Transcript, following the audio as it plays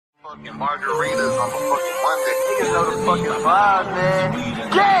Fucking margaritas on a fucking Monday. Niggas know the fucking vibe, man.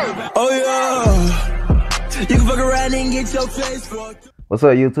 Yeah! Oh yeah. You can fuck around and get your face fucked. What's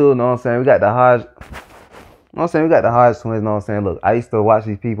up, YouTube? Know what I'm saying? We got the Hodge. Know what I'm saying? We got the Hodgetwins. Know what I'm saying? Look, I used to watch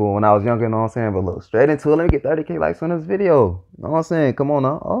these people when I was younger. Know what I'm saying? But look, straight into it. Let me get 30K likes on this video. Know what I'm saying? Come on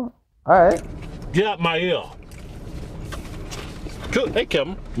now. Oh, all right. Get out my ear. Hey,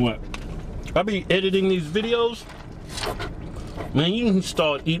 Kevin. What? I be editing these videos. Man, you can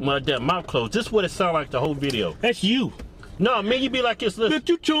start eating my damn mouth closed. This is what it sound like the whole video. That's you. No, man, you be like this. Listen. Look,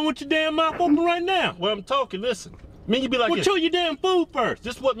 you chewing with your damn mouth open right now. Well, I'm talking. Listen. Man, you be like this. Chew your damn food first.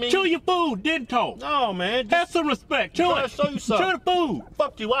 This is what me. Chew your food, then talk. No, man. Have some respect. Chew it. I'll show you something. Chew the food.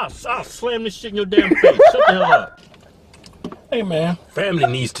 Fuck you. I'll slam this shit in your damn face. Shut the hell up. Hey, man. Family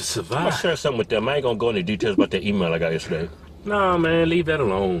needs to survive. I'm gonna share something with them. I ain't gonna go into details about that email I got yesterday. No, man. Leave that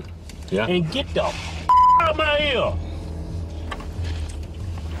alone. Yeah. And get the out of my ear.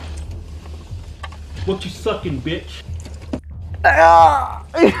 What you sucking, bitch? Got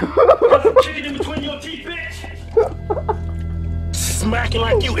some chicken in between your teeth, bitch. Smacking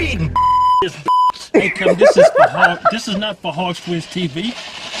like you eating this bitch. Hey, come, this is not for Hodgetwins TV.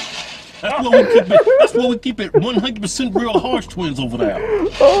 That's what we keep it. That's what we keep it 100% real Hodgetwins over there.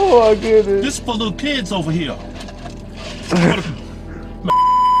 Oh my goodness. This is for little kids over here.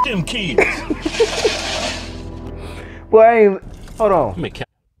 Them kids. Boy, I ain't. Hold on.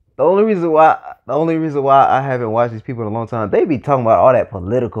 The only reason why I haven't watched these people in a long time, they be talking about all that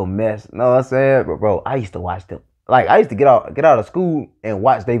political mess. You know what I'm saying? But bro, I used to watch them. Like, I used to get out of school and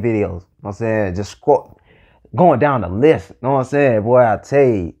watch their videos. You know what I'm saying? Just going down the list. You know what I'm saying? Boy, I tell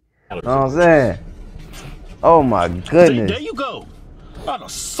you. You know what I'm saying? Oh my goodness. See, there you go. I'd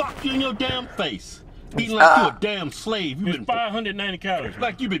have socked you in your damn face. Eating like you a damn slave. You've been 590 calories.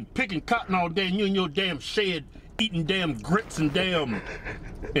 Like you've been picking cotton all day and you in your damn shed eating damn grits and damn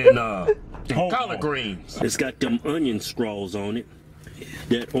collard greens. It's got them onion straws on it.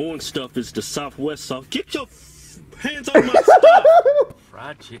 That orange stuff is the Southwest sauce. Get your hands on my stuff.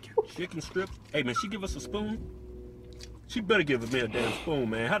 Fried chicken strips. Hey man, she give us a spoon? She better give me a damn spoon,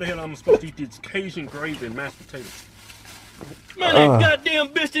 man. How the hell am I supposed to eat this Cajun gravy and mashed potatoes? Man, that goddamn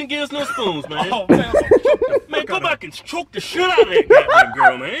bitch didn't give us no spoons, man. Oh, man, go back and choke the shit out of that goddamn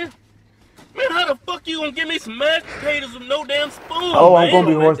girl, man. Man, how the fuck you gonna give me some mashed potatoes with no damn spoon? Oh, man. I'm gonna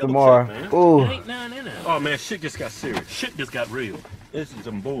be worse tomorrow. Ooh. Oh man, shit just got serious. Shit just got real. This is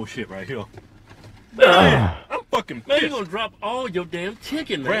some bullshit right here. Man, I'm fucking pissed. Man, you gonna drop all your damn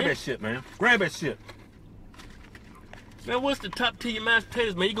chicken, man. Grab that shit, man. Grab that shit. Man, what's the top to your mashed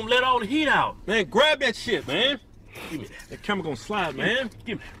potatoes, man? You gonna let all the heat out. Man, grab that shit, man. Give me that. That camera gonna slide, man.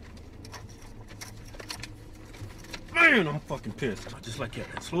 Give me that. Man, I'm fucking pissed. Just like that,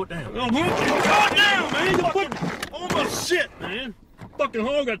 man. Slow it down. Slow it down, man. You put all my shit, man. I'm fucking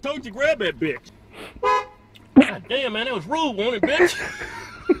hungry. I told you grab that bitch. God damn, man. That was rude, wasn't it, bitch?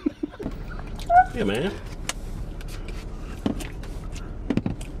 Yeah, man.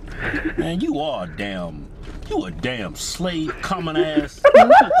 Man, you a damn slave, common ass. Man,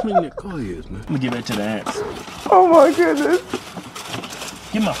 look how clean that car is, man. Let me give that to the ants. Oh my goodness.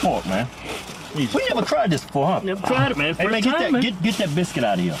 Give my fork, man. We never tried this before, huh? Never tried it, man. Hey, man, get that biscuit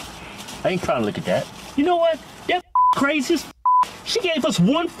out of here. I ain't trying to look at that. You know what? That crazy as she gave us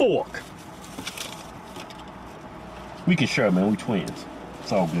one fork. We can share, man. We twins.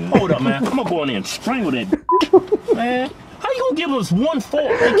 It's all good. Hold up, man. I'm gonna go in there and strangle that man. How you gonna give us one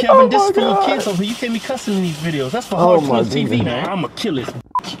fork? Hey, Kevin, this is for little kids over here. You can't be cussing in these videos. That's for Hodgetwins TV, man. I'm gonna kill this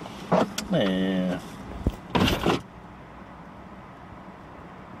man.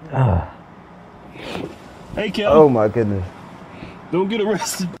 Hey, Kevin. Oh my goodness. Don't get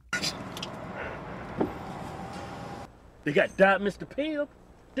arrested. They got died Mr. Pimp.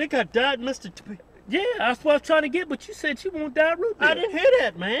 They got died Mr. Yeah, that's what I was trying to get, but you said you won't die root beer. I didn't hear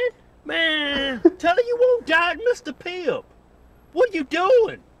that, man. Man, tell her you won't die Mr. Pimp. What are you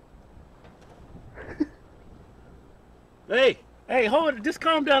doing? Hey, hold it. Just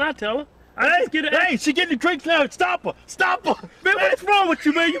calm down, I tell her. Hey, she getting the drinks now. Stop her. Man, what's wrong with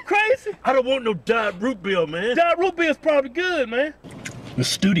you, man? You crazy? I don't want no diet root beer, man. Diet root beer is probably good, man. The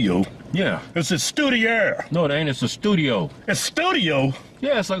studio? Yeah. It's a studio. No, it ain't. It's a studio. A studio?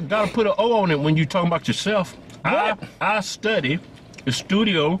 Yeah, it's like gotta put an O on it when you talking about yourself. What? I study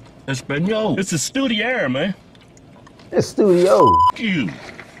Estudio Espanol. It's a studio, man. It's studio. Fuck you.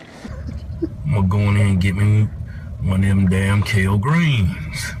 I'm gonna go in there and get me one of them damn kale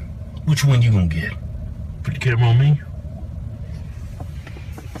greens. Which one you gonna get? Put the camera on me.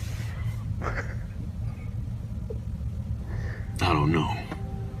 I don't know.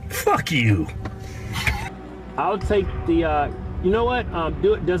 Fuck you. I'll take the You know what?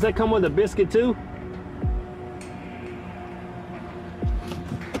 Does that come with a biscuit too?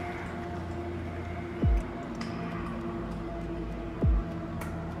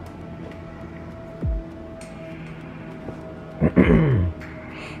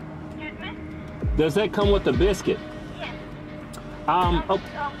 Does that come with a biscuit? Yes. Oh.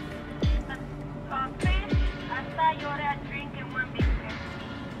 Please, I saw you order a drink and one biscuit.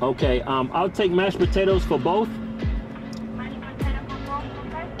 Okay, I'll take mashed potatoes for both. Mashed potato for both,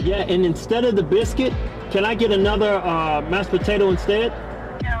 okay? Yeah, and instead of the biscuit, can I get another mashed potato instead?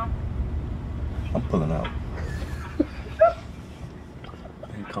 No. I'm pulling out.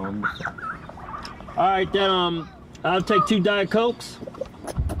 All right, then I'll take 2 Diet Cokes.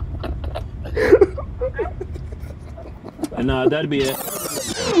 And that'll be it.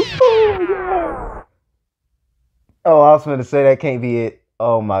 Oh, I was going to say that can't be it.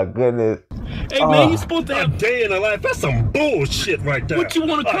 Oh my goodness. Hey man, you supposed to have a day in the life. That's some bullshit right there. What you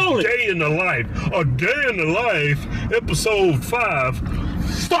want to call it? A day in the life. A day in the life. Episode 5.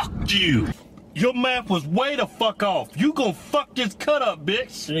 Fuck you. Your math was way the fuck off. You gonna fuck this cut up,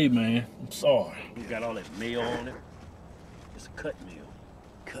 bitch. Hey man, I'm sorry. You got all that mayo on it. It's a cut meal.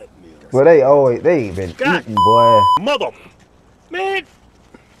 Cut meal. Well, they ain't been eating, boy. Mother, man.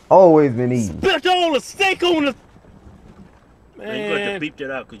 Always been eating. Spit all the steak on the. Man, you got to beep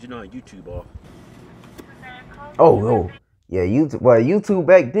that out because you know how YouTube are. Oh, yeah, YouTube. Boy, YouTube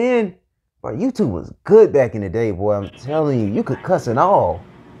back then. Boy, YouTube was good back in the day, boy. I'm telling you, you could cuss and all.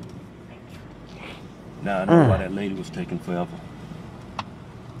 Nah, I know why that lady was taking forever.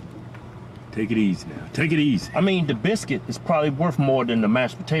 Take it easy now. Take it easy. I mean, the biscuit is probably worth more than the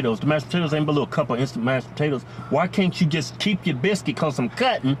mashed potatoes. The mashed potatoes ain't but a little cup of instant mashed potatoes. Why can't you just keep your biscuit because I'm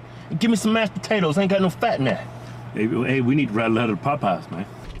cutting and give me some mashed potatoes? Ain't got no fat in that. Hey, we need to rattle out of the Popeyes, man.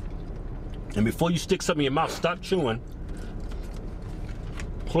 And before you stick something in your mouth, stop chewing.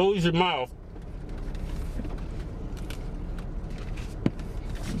 Close your mouth.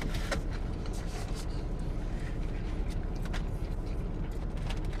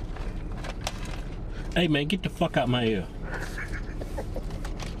 Hey man, get the fuck out my ear.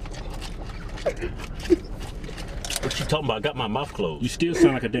 What you talking about? I got my mouth closed. You still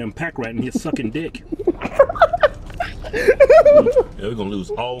sound like a damn pack rat in here sucking dick. Yeah, we're gonna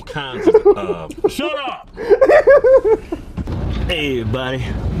lose all kinds of shut up! Hey everybody.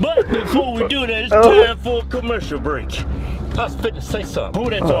 But before we do that, it's time for a commercial break. I was fit to say something. Who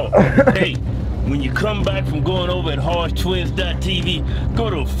that's all? Hey, when you come back from going over at Hodgetwins.tv, go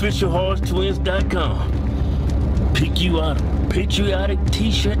to officialhodgetwins.com. Pick you out a patriotic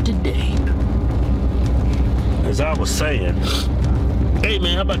t-shirt today. As I was saying, hey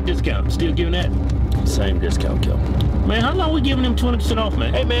man, how about discount? Still giving that? Same discount, Kel. Man, how long we giving them 20% off,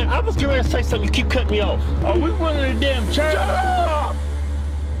 man? Hey man, I was getting ready to say something, you keep cutting me off. Are we running a damn church?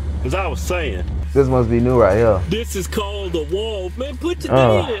 As I was saying. This must be new right here. This is called the wall. Man, put your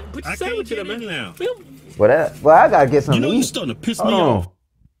thing in. Put your sandwich in there, man. Now. Well, I gotta get something to eat. You're starting to piss me off.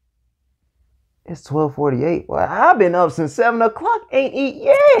 It's 12:48. Well, I've been up since 7 o'clock. Ain't eat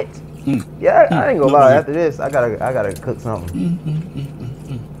yet. Yeah, I ain't gonna lie. After this, I gotta cook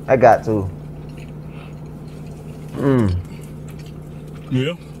something. I got to.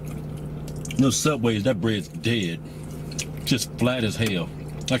 Yeah. No Subways, that bread's dead. Just flat as hell.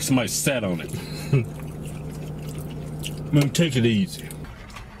 Like somebody sat on it. Man, take it easy.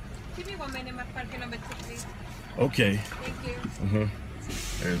 Give me 1 minute, my parking number 2, please. Okay. Thank you.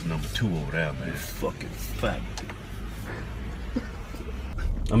 There's number 2 over there, man. Fucking fat.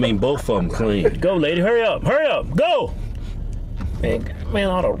 I mean, both of them clean. Go, lady. Hurry up. Hurry up. Go. Man,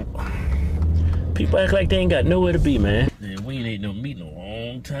 all the people act like they ain't got nowhere to be, man. Man, we ain't ate no meat in a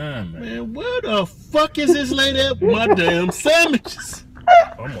long time, man. Man, where the fuck is this lady at with my damn sandwiches?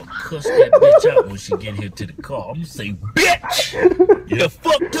 I'm gonna cuss that bitch out when she get here to the car. I'm gonna say, bitch! The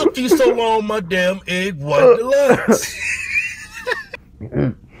fuck took you so long, my damn egg white deluxe?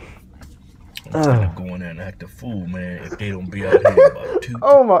 I'm gonna go in there and act a fool, man, if they don't be out here about 2.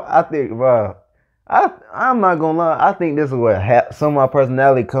 Oh my! I think, bro. I'm not gonna lie. I think this is where some of my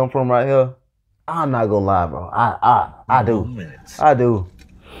personality come from right here. I'm not gonna lie, bro. I do. I do.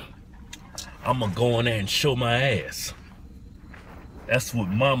 I'm gonna go in there and show my ass. That's what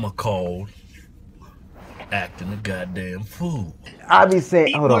Mama called acting a goddamn fool. I be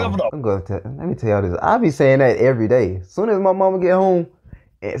saying, hold on. Let me tell y'all this. I be saying that every day. As soon as my mama get home,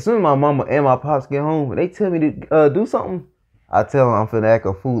 as soon as my mama and my pops get home, they tell me to do something. I tell them I'm finna act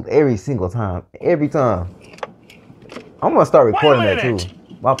a fool every single time. Every time. I'm gonna start recording that too.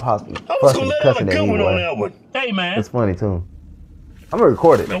 My pops be fussing, cussing at me, boy. Hey man. It's funny too. I'm gonna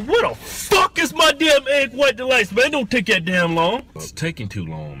record it. Man, what the fuck is my damn egg white delights, man? Don't take that damn long. It's taking too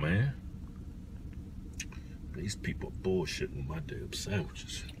long, man. These people bullshitting my damn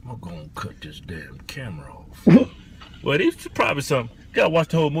sandwiches. I'm gonna cut this damn camera off. Well, these probably something. You gotta watch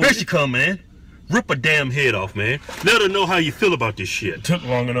the whole movie. There she come, man. Rip her damn head off, man. Let her know how you feel about this shit. Took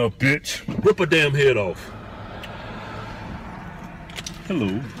long enough, bitch. Rip her damn head off.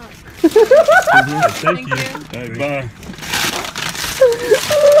 Hello. Thank you. Hey, bye.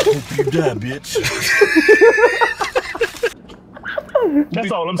 Hope you die, bitch.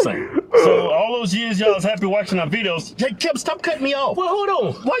 That's all I'm saying. So all those years y'all was happy watching our videos. Hey, Kip, stop cutting me off. Well, hold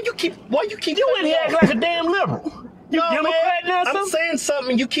on. Why you keep you in here acting like a damn liberal? You know, man, I'm saying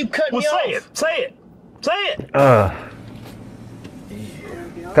something and you keep cutting me off. Say it.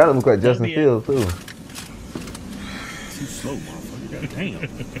 Kind of look like Justin Fields too. Too slow, motherfucker.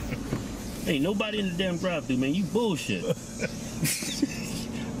 Damn. Ain't nobody in the damn drive-thru, man. You bullshit.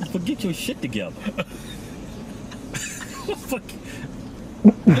 Forget your shit together. Fuck.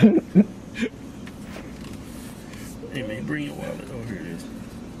 Hey man, bring your wallet. Oh, here it is.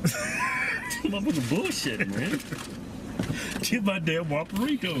 Motherfucker bullshitting, man. Get my damn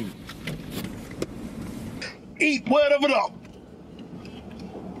Waparito. Eat whatever up.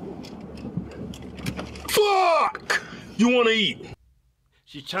 Fuck! You wanna eat?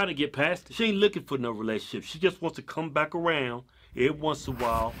 She's trying to get past it. She ain't looking for no relationship. She just wants to come back around every once in a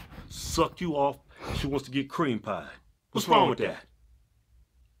while, suck you off. She wants to get cream pie. What's wrong with that?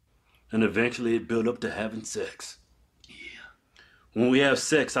 And eventually it built up to having sex. Yeah. When we have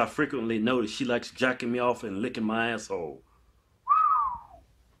sex, I frequently notice she likes jacking me off and licking my asshole.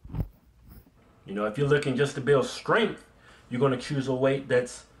 You know, if you're looking just to build strength, you're going to choose a weight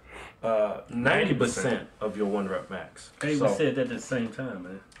that's 90% of your 1 rep max. Hey, so, we said that at the same time,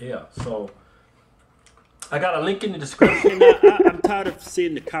 man. Yeah, so I got a link in the description. I'm tired of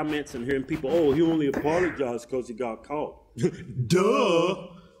seeing the comments and hearing people, oh, he only apologized because he got caught. Duh.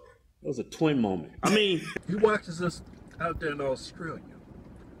 That was a twin moment. I mean, he watches us out there in Australia.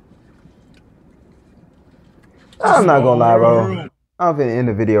 I'm not gonna lie, bro. I'm finna end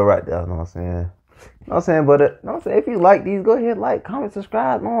the video right there. You know what I'm saying? You know what I'm saying? But you know what I'm saying? If you like these, go ahead, like, comment,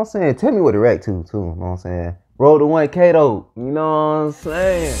 subscribe. You know what I'm saying? Tell me what to react to, too. You know what I'm saying? Roll to 1K though. You know what I'm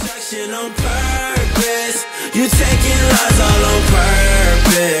saying? You taking lies all on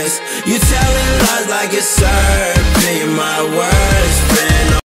purpose. You telling lies like it's serving my worst friend.